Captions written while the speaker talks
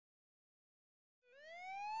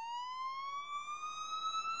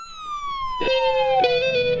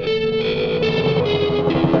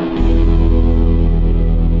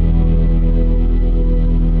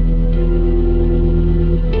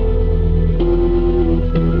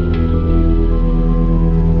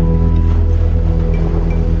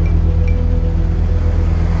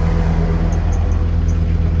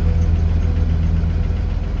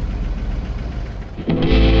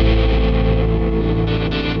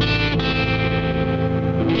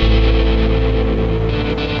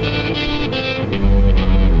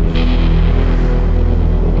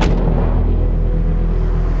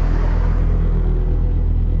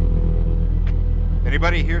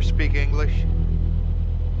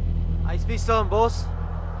I speak some, boss.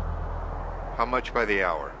 How much by the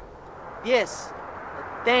hour? Yes.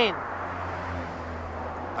 10.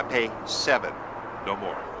 I pay 7, no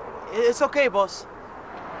more. It's okay, boss.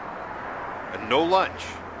 And no lunch,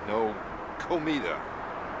 no comida.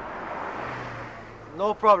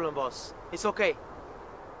 No problem, boss. It's okay.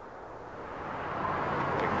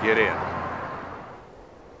 Then get in.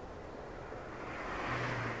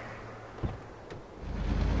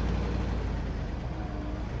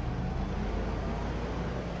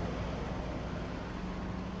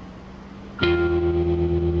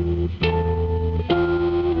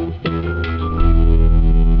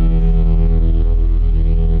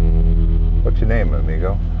 What's your name,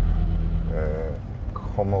 amigo?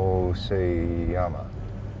 ¿Cómo se llama?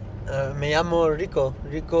 Me llamo Rico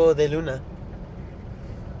de Luna.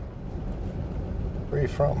 Where are you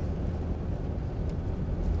from?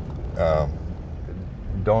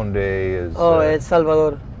 ¿Dónde is... El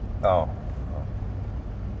Salvador. Oh.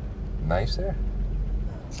 Nice there?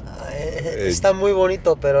 Está muy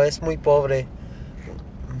bonito, pero es muy pobre.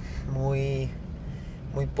 Muy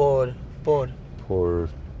pobre. Por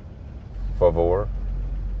favor?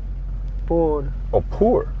 Poor. Oh,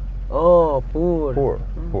 poor. Oh, poor.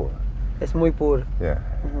 Poor. Es muy poor. Yeah.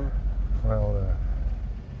 Well,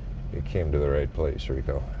 you came to the right place,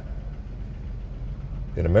 Rico.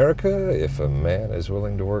 In America, if a man is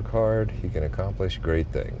willing to work hard, he can accomplish great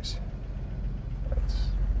things. That's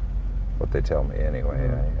what they tell me anyway.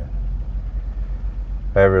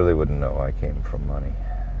 I really wouldn't know. I came from money.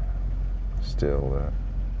 Still,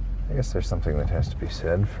 I guess there's something that has to be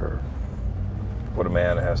said for what a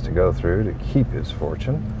man has to go through to keep his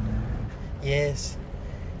fortune. Yes.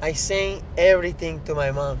 I sent everything to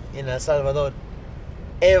my mom in El Salvador.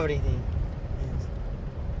 Everything. Yes.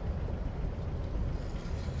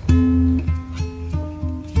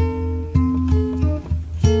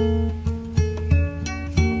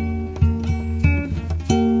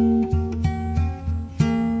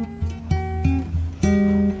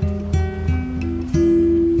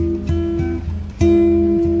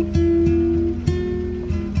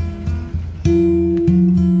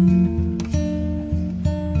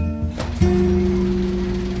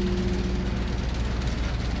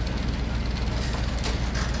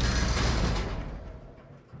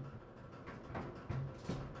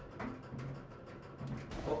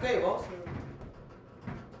 Okay, boss.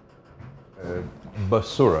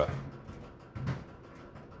 Basura.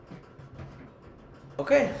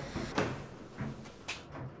 Okay.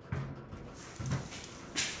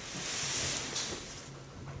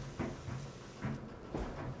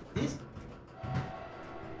 This?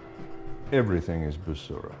 Everything is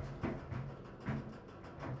basura.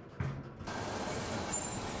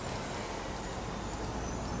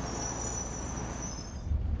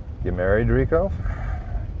 You married, Rico?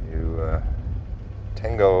 You,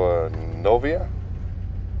 tengo novia?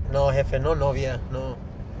 No, jefe, no novia, no.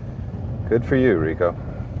 Good for you, Rico.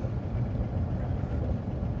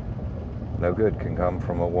 No good can come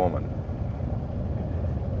from a woman.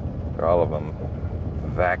 They're all of them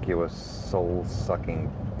vacuous,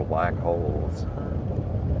 soul-sucking black holes.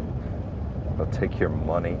 They'll take your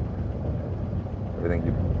money, everything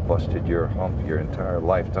you busted your hump your entire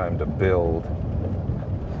lifetime to build.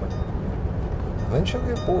 And then she'll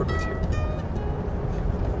get bored with you.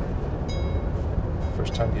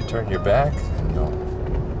 First time you turn your back, then you'll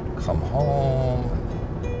come home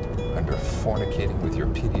and you're fornicating with your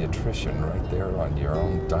pediatrician right there on your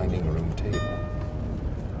own dining room table.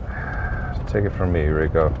 Take it from me,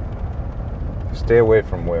 Rico. Stay away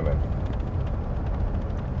from women.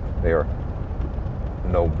 They are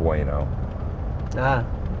no bueno. Ah,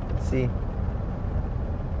 sí.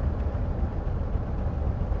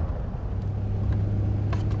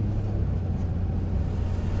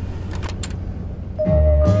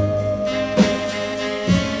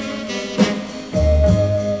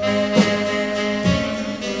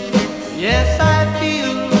 Yes, I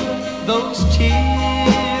feel those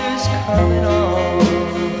tears coming on.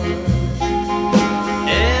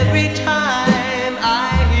 Every time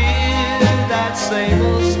I hear that same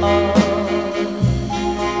old song.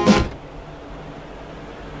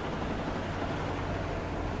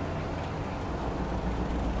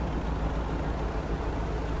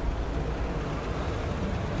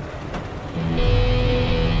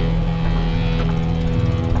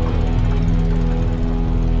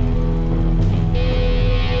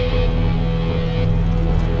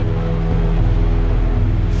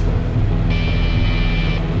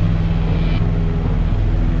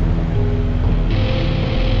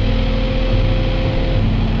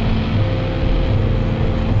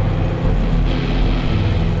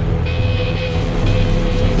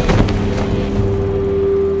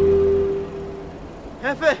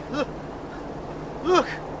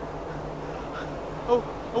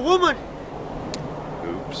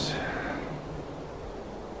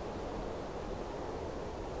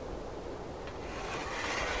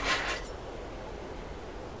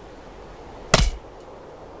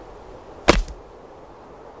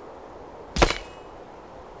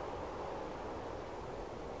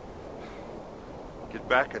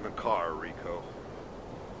 back in the car, Rico.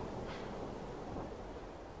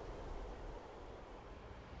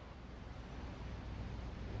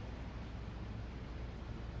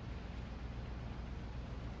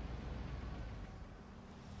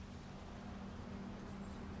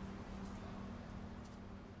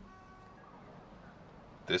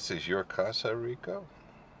 This is your casa, Rico?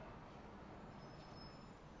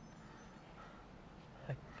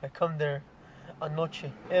 I come there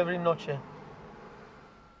anoche, every noche.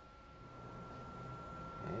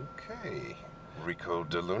 Okay. Rico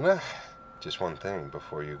de Luna, just one thing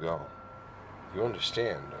before you go. You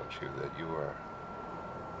understand, don't you, that you are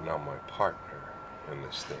now my partner in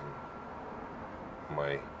this thing?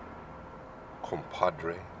 My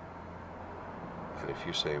compadre? And if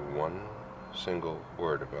you say one single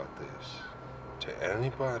word about this to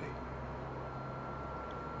anybody,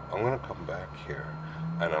 I'm gonna come back here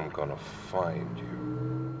and I'm gonna find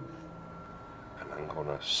you and I'm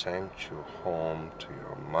gonna send you home to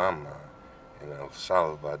your mama in El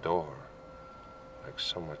Salvador like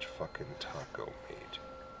so much fucking taco meat.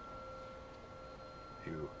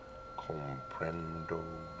 You comprendo,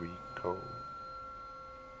 Rico?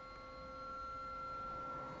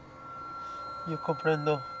 You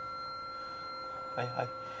comprendo.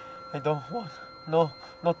 I don't want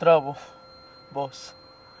no trouble, boss.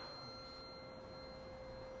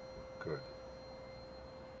 Good.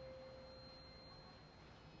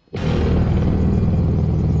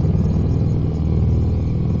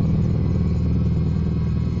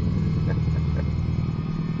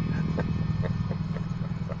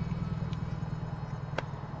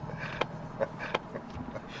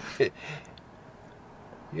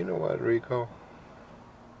 You know what, Rico?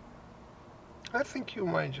 I think you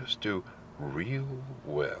might just do real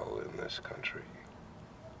well in this country.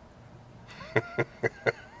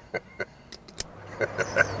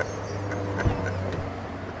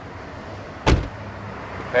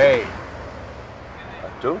 Hey,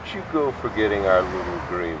 don't you go forgetting our little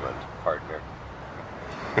agreement, partner.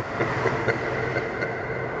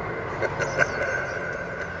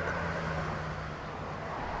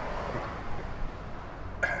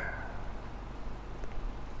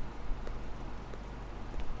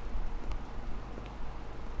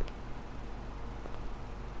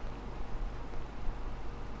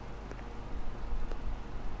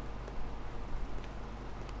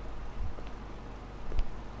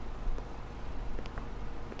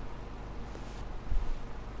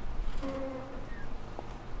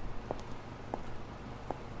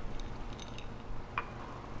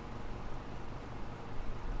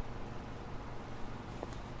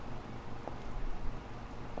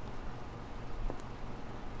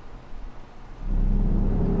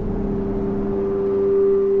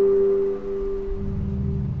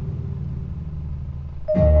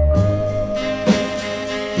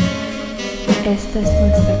 Esta es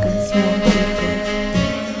nuestra canción, Rico.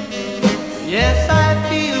 Yes, I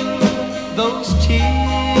feel those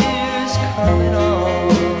tears coming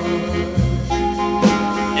on.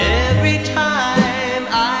 Every time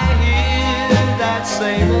I hear that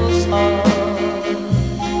same old song,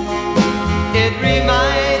 it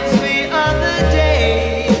reminds me of the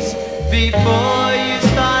days before you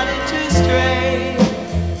started to stray,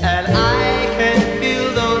 and I can feel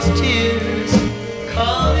those tears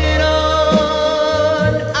coming on.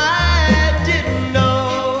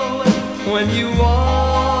 When you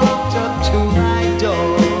walked up to my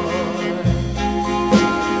door,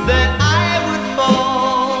 that I would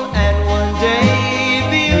fall and one day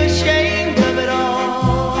be ashamed of it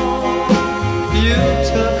all. You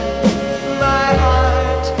took my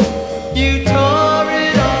heart, you tore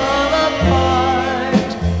it all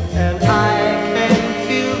apart, and I can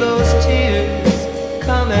feel those tears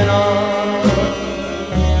coming on.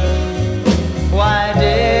 Why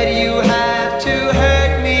did you have to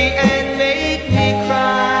hurt me and make me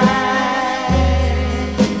cry?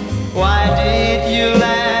 Why did you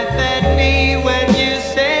laugh at me when you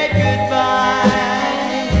said goodbye?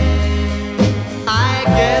 I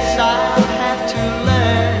guess I'll have to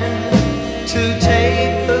learn to